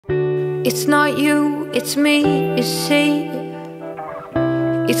It's not you, it's me, you see.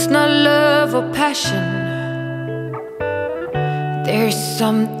 It's not love or passion. There's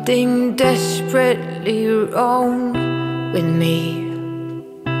something desperately wrong with me.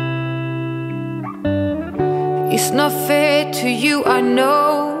 It's not fair to you, I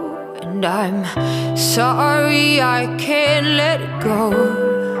know, and I'm sorry I can't let it go.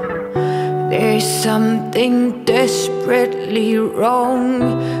 There's something desperately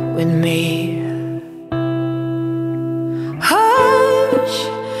wrong with me. Hush,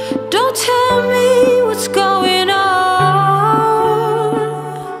 don't tell me what's going on.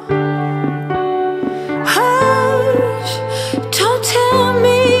 Hush, don't tell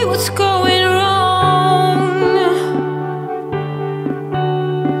me what's going wrong.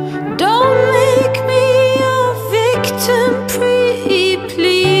 Don't make me a victim, pretty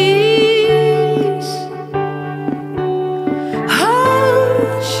please.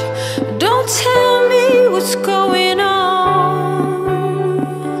 Hush, don't tell me what's going on.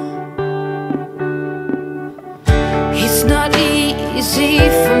 It's not easy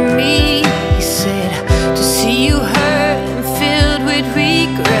for me, he said, to see you hurt and filled with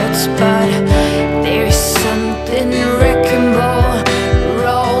regrets, but there's something wrecking ball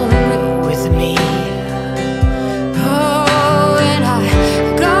wrong with me. Oh, and I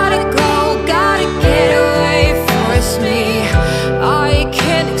gotta go, gotta get away, force me. I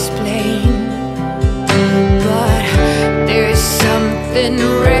can't explain, but there's something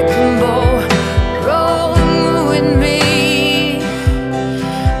wrecking ball wrong with me.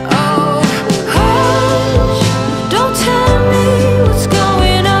 Oh, hush, don't tell me what's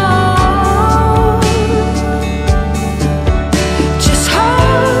going on. Just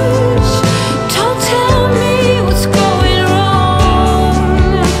hush, don't tell me what's going wrong.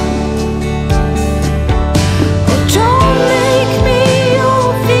 Oh, don't make me your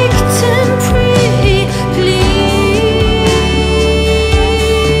victim, pretty please.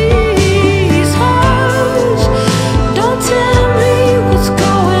 Hush, don't tell me what's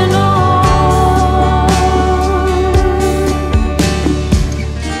going on.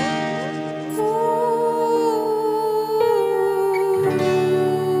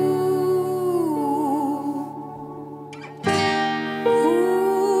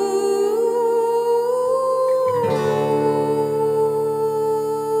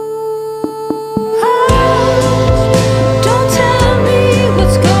 Don't tell me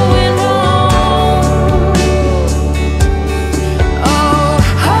what's going wrong. Oh,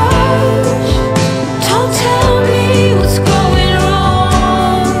 hush, don't tell me what's going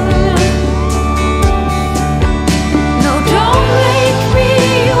wrong. No, don't make me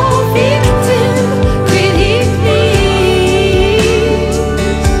your victim, pretty please.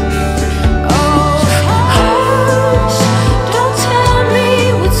 Oh, hush, don't tell me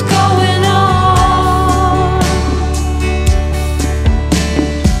what's going on.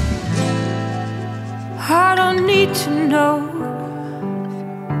 I don't need to know.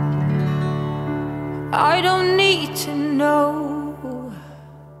 I don't need to know.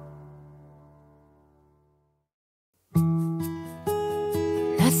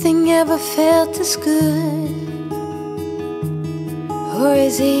 Nothing ever felt as good or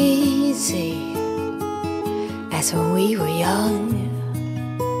as easy as when we were young.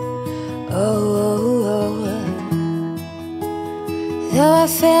 Oh, though I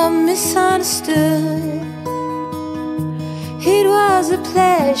felt misunderstood, it was a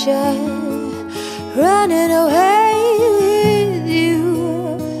pleasure running away with you.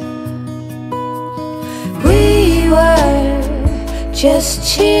 We were just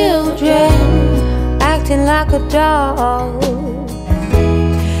children acting like a doll,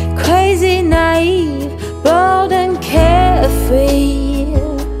 crazy, naive, bold and carefree.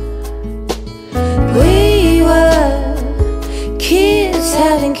 We were kids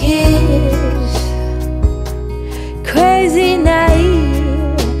having kids, crazy, naive.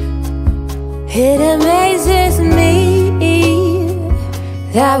 It amazes me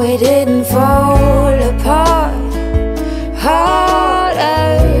that we didn't fall apart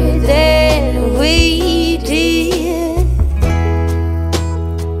harder than we did.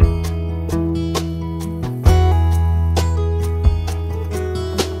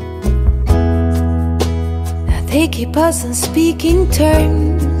 Now they keep us on speaking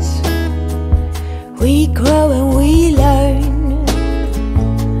terms. We grow and we learn.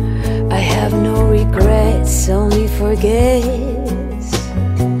 I have no regrets, only forgets.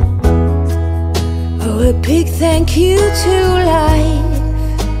 Oh, a big thank you to life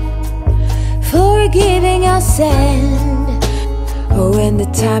for giving us sand. Oh, when the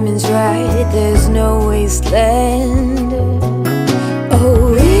timing's right, there's no wasteland.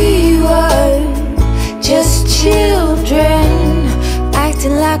 Oh, we were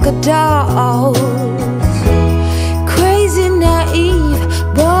like a doll. Crazy, naive,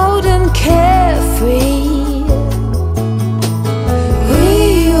 bold and carefree.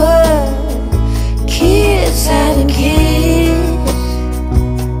 We were kids having kids.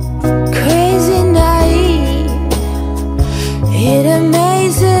 Crazy, naive. It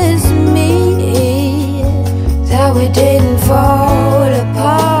amazes me that we didn't fall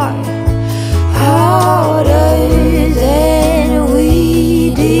apart harder than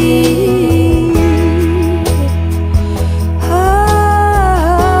we did. Oh,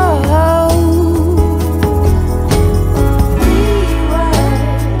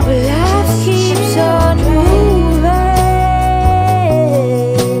 life keeps on moving.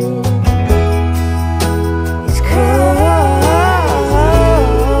 It's cold.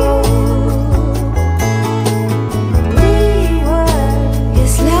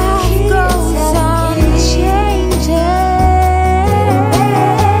 Yes, life goes on changing.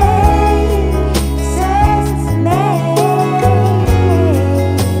 Says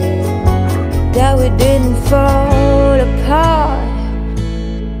that we didn't fall apart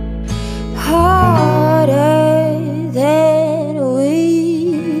harder than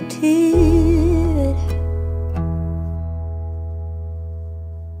we did.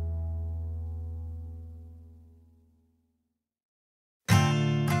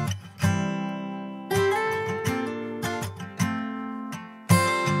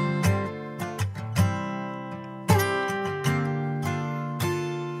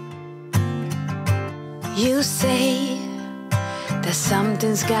 You say that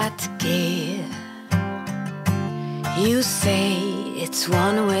something's got to give. You say it's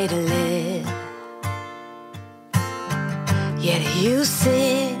one way to live. Yet you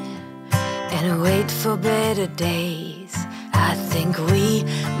sit and wait for better days. I think we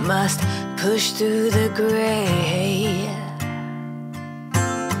must push through the gray.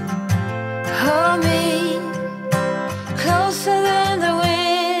 Hold me closer than the wind.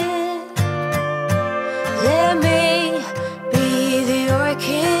 Let me be the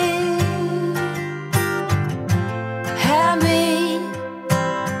orchid. Have me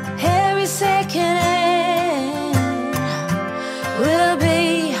every second, and we'll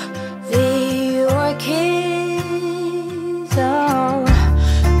be the orchids. Oh,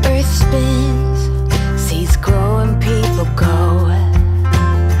 earth spins, seeds grow and people go.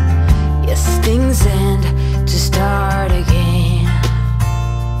 Yes, stings end to start again.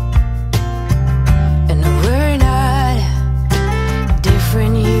 And we're not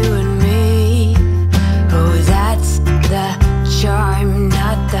different, you and me. Oh, that's the charm,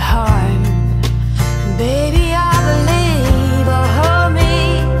 not the harm. Baby, I believe. Oh, hold me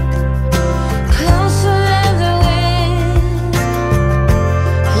closer than the wind.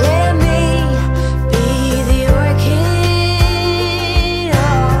 Let me be the orchid.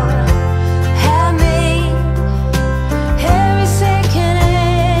 Oh, have me every second,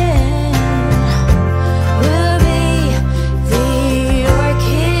 and we'll be the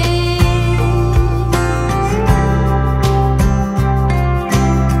orchids.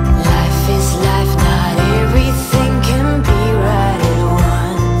 Life is life, not everything can be right at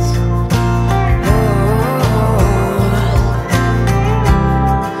once.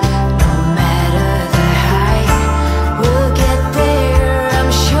 No matter the height, we'll get there,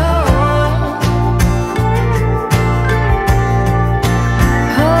 I'm sure.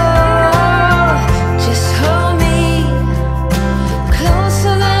 Oh, just hold me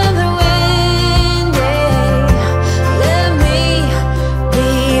closer than the wind. Let me be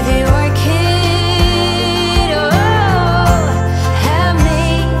the orchid. Oh, have me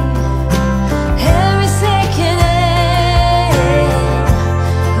every second, and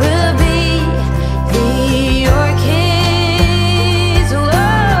we'll be the orchids.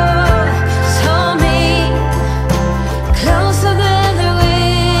 Oh, just hold me closer than the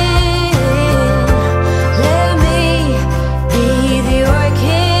wind. Let me be the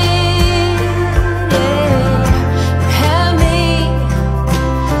orchid. Have me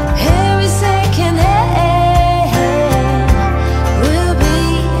every second, and we'll be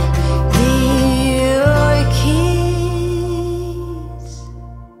the orchids.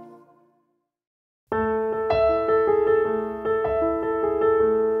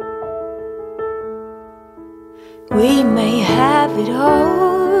 We may have it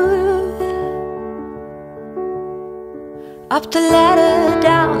all, up the ladder,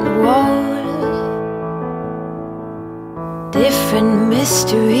 down the wall, different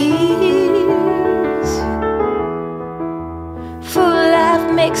mysteries, full life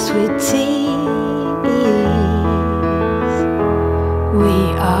mixed with tears. We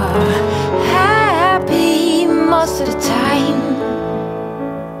are happy most of the time.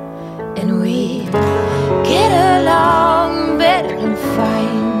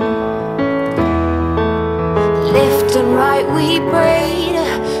 fine. Left and right we braid,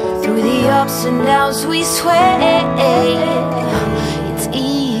 through the ups and downs we sway. It's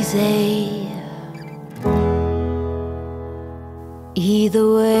easy either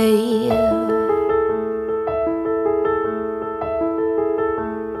way.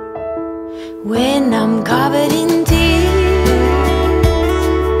 When I'm covered in tears,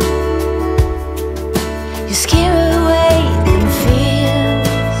 you scare away them fears.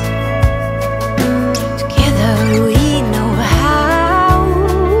 Together we know how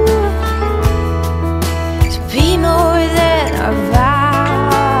to be more than our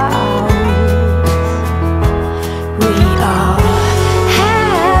vows. We are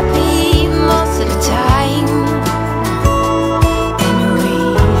happy most of the time, and we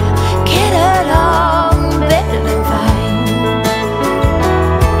get along better than fine.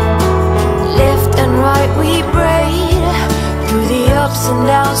 Left and right we braid, through the ups and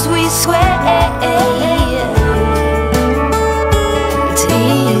downs we sway. It's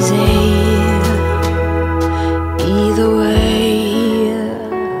easy either way.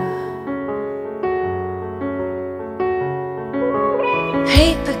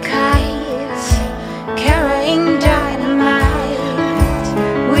 Paper kites carrying dynamite.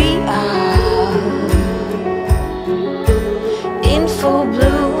 We are in full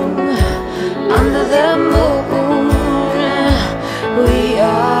bloom under the moon. We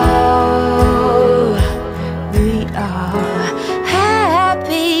are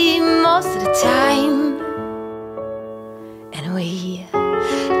happy most of the time, and we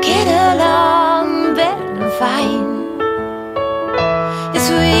get along better than fine. Yes,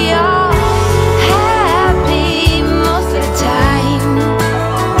 we are happy most of the time.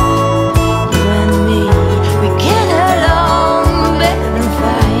 You and me, we get along better than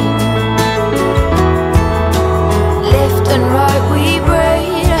fine. Left and right we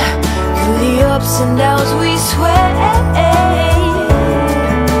braid, through the ups and downs we sway.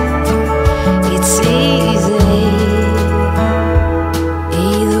 It's easy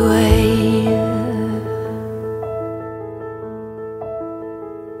either way.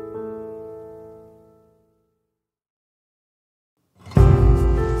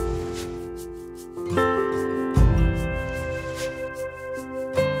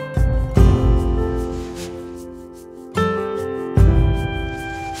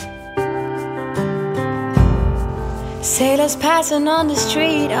 Sailors passing on the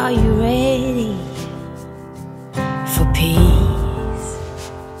street, are you ready for peace?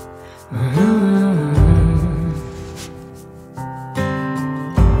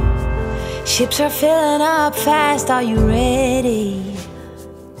 Ships are filling up fast, are you ready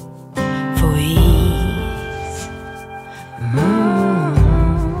for ease?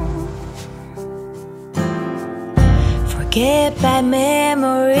 Forget bad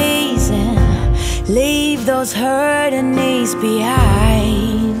memories and leave those hurting knees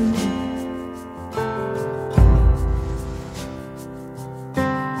behind.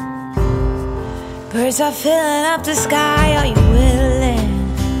 Birds are filling up the sky, are you willing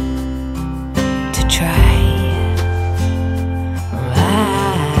to try?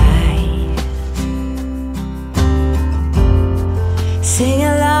 Right. Sing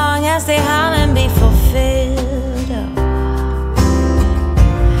along as they hum and be fulfilled.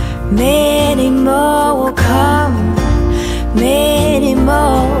 Many more will come, many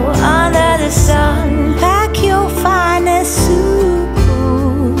more under the sun. Pack your finest suit.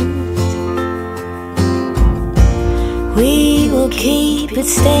 We will keep it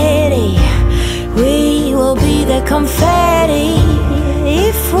steady, we will be the confetti.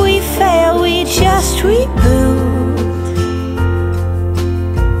 If we fail, we just reboot.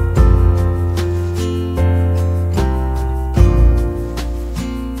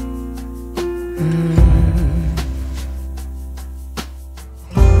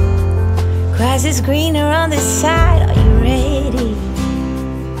 Grass is greener on this side, are you ready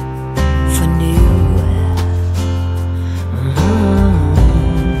for new?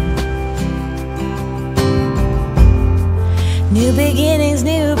 New beginnings,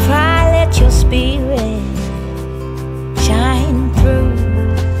 new pride, let your spirit shine through.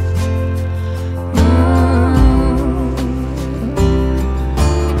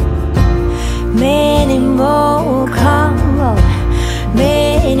 Many more will come,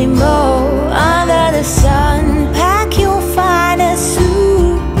 many more under the sun. Pack your finest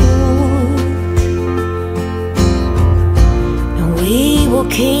suit, and we will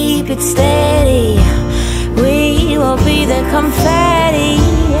keep it steady. We will be the confetti,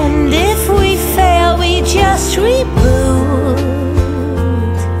 and if we fail, we just reboot.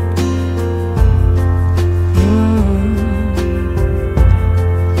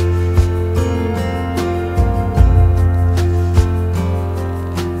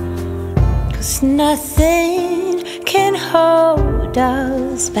 'cause nothing can hold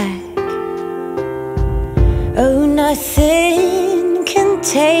us back. Oh, nothing can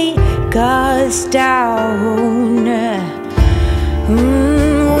take us down.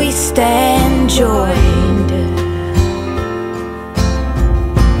 We stand joined.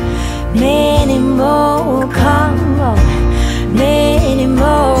 Many more come on, many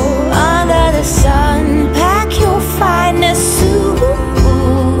more under the sun. Pack your finest suit.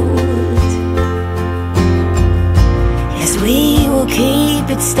 Yes, we will keep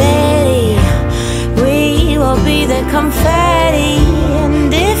it steady. We will be the confetti.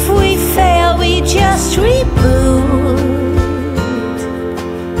 And if we fail, we just reboot.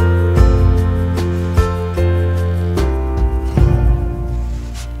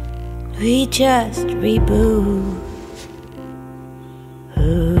 We just reboot.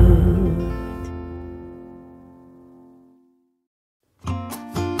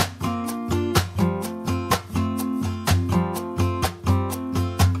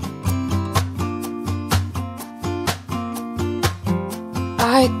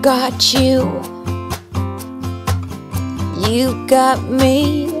 I got you, you got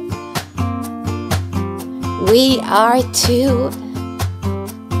me. We are two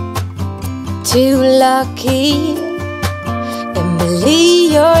lucky.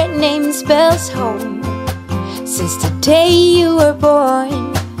 Emily, your name spells home since the day you were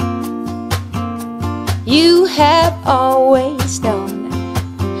born. You have always known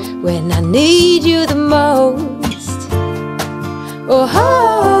when I need you the most. Oh ho,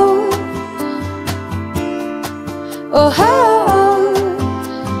 oh ho.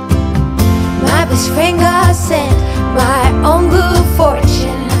 My best friend God sent my own good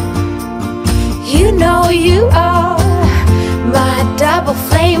fortune. You know you are my double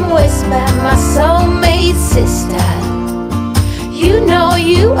flame whisper, my soulmate sister. You know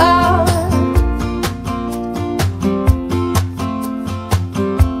you are.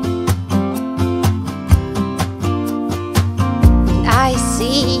 I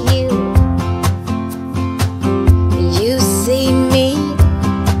see you, you see me.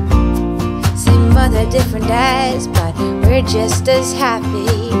 Same mother, different dads, but we're just as happy.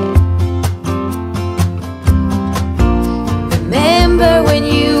 Remember when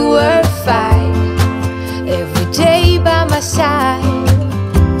you were 5, every day by my side.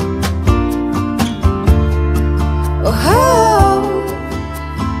 Oh ho,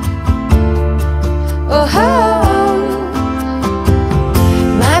 oh ho.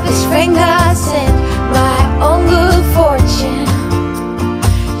 My best friend God sent my own good fortune.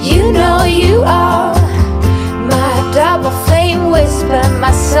 You know you are my double flame whisper,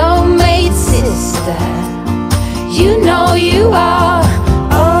 my soulmate sister. You know you are.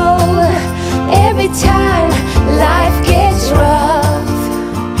 Oh, every time life gets rough,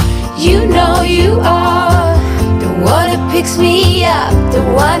 you know you are the one that picks me up, the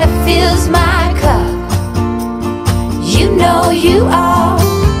one that fills my cup. You know you are.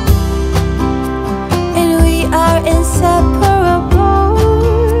 And we are inseparable.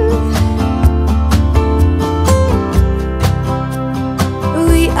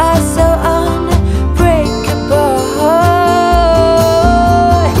 We are so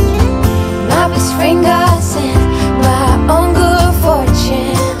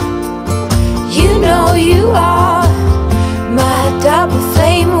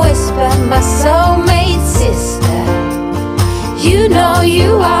my soulmate sister. You know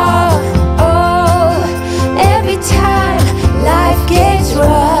you are. Oh, every time life gets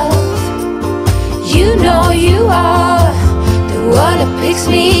rough, you know you are the one that picks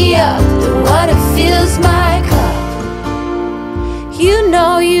me up, the one that fills my cup. You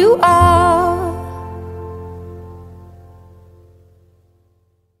know you are.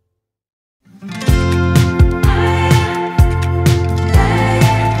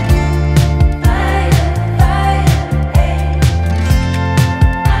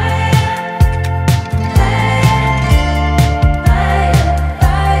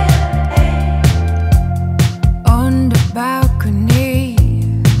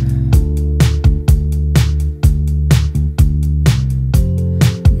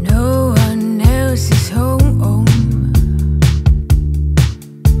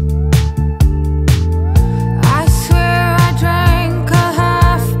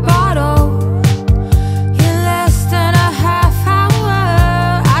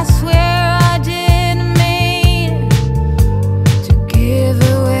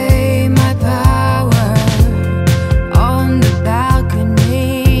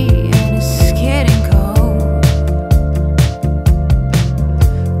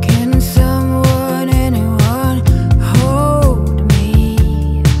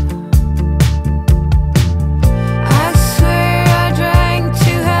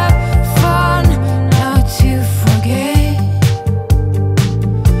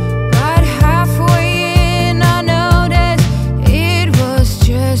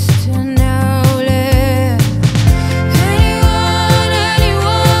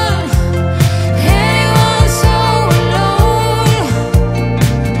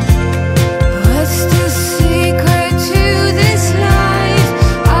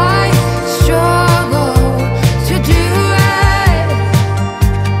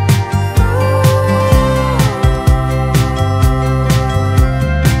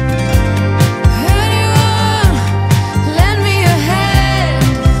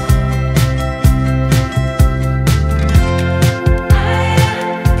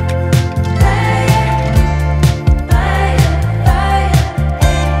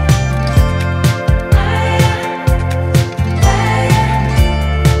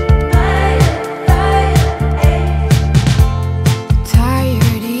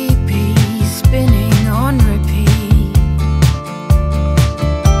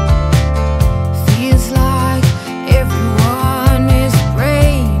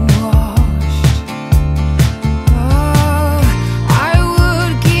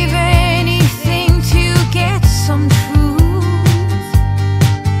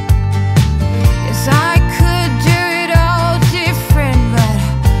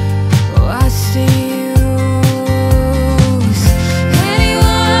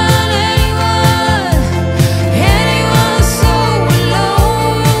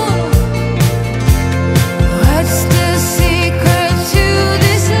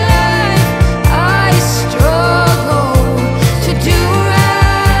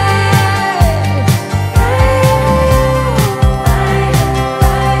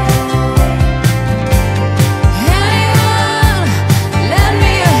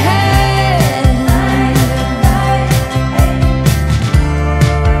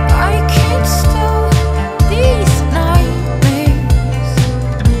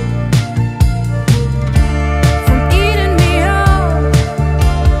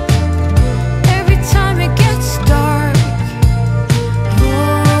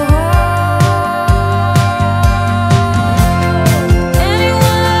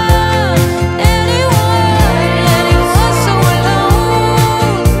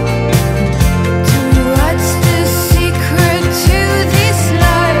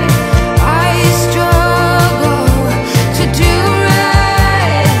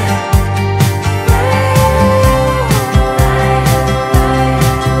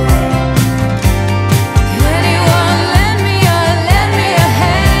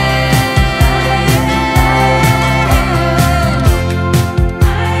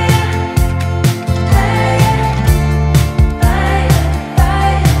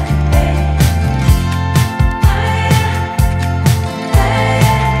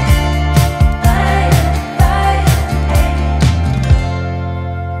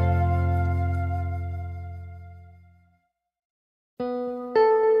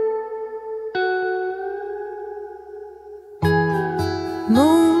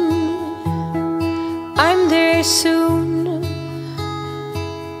 here soon.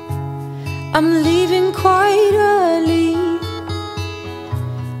 I'm leaving quite early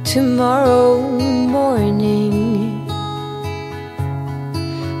tomorrow morning.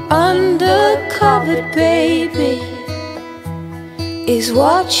 Undercover, baby, is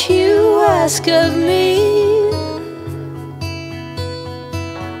what you ask of me.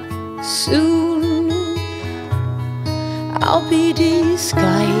 Soon I'll be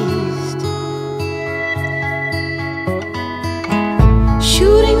disguised.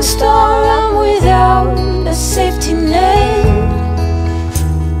 Shooting star, I'm without a safety net.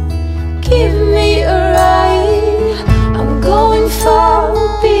 Give me a ride. I'm going far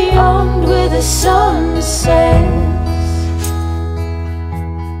beyond where the sun sets.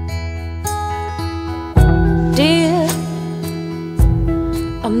 Dear,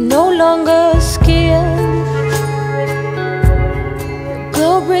 I'm no longer scared. Your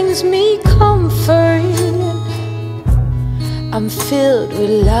glow brings me comfort. I'm filled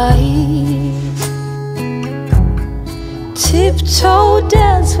with light. Tiptoe,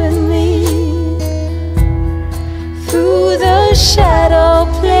 dance with me through the shadow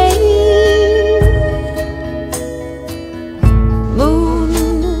play. Moon,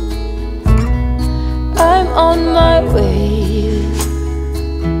 I'm on my way.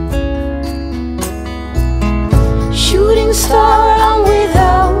 Shooting star, I'm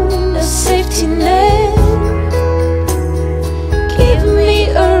without a safety net. Give me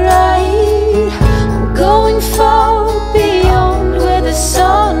a ride. I'm going far beyond where the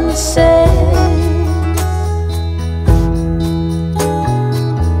sun sets.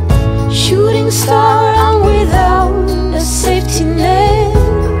 Shooting star, I'm without a safety net.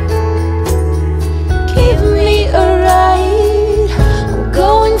 Give me a ride. I'm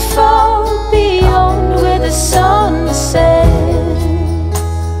going far beyond where the sun sets.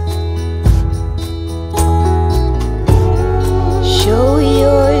 Show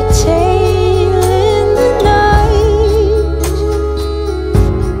your tail in the night.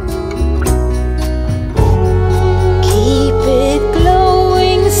 Keep it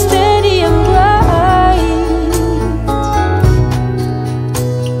glowing steady and bright.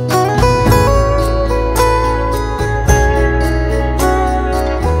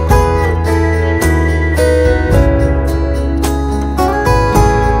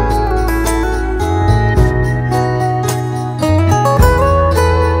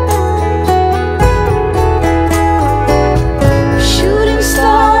 Shooting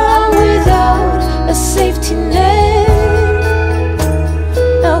star, I'm without a safety net.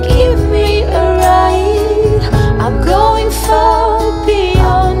 Now give me a ride. I'm going far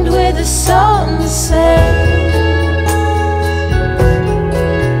beyond where the sun sets.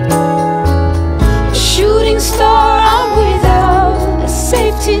 Shooting star, I'm without a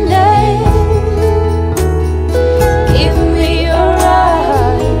safety net. Give me a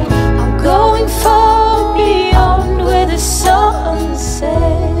ride. I'm going far beyond where the sun sets.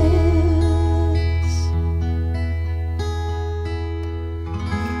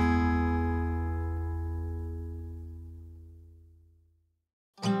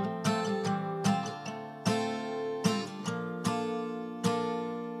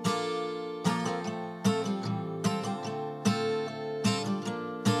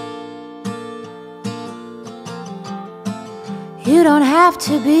 You don't have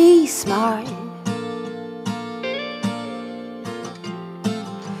to be smart.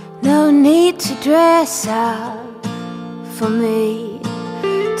 No need to dress up for me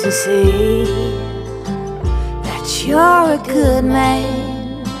to see that you're a good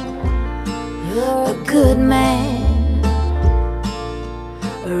man. You're a good man,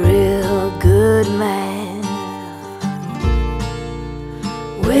 a real good man.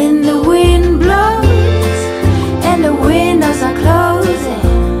 When the wind blows and the windows are closing,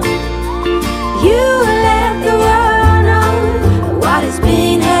 you let the world know what has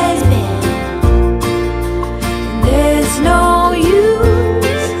been has been. And there's no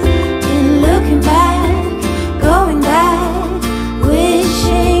use in looking back, going back,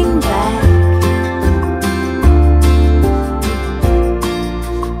 wishing back.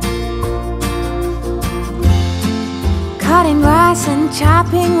 Cutting grass and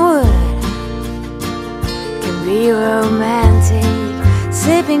chopping wood can be romantic.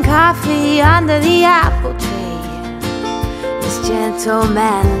 Sipping coffee under the apple tree is gentle,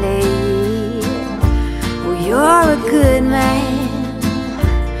 manly. Well, you're a good man,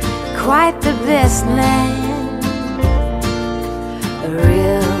 quite the best man, a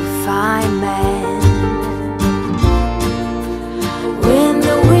real fine man. When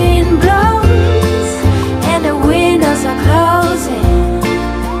the wind blows and the windows are closing,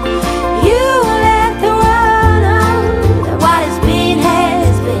 you let the world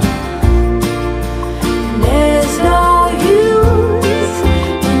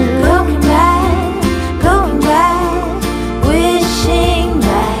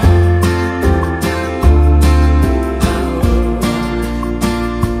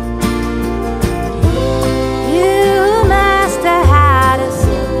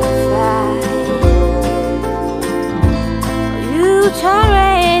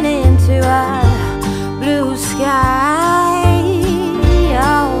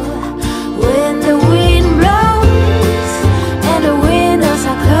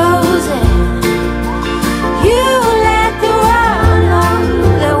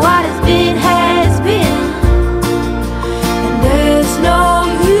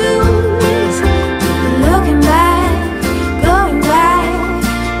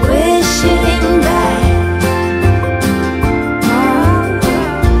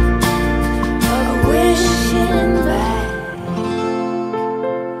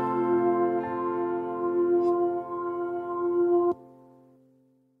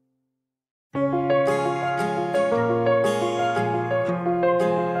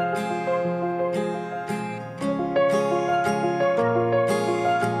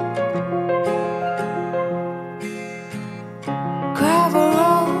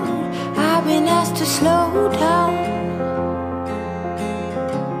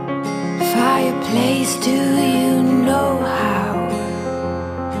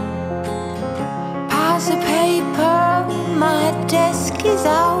dusk is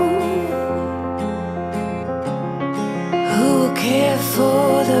out. Who will care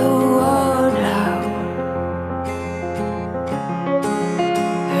for the world out?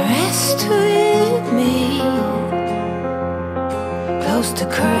 Rest with me, close to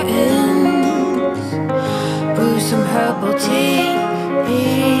curtains, brew some herbal tea.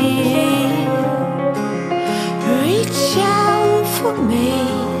 Reach out for me,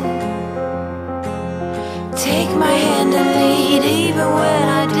 take my hand and lead even when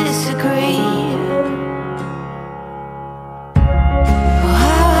I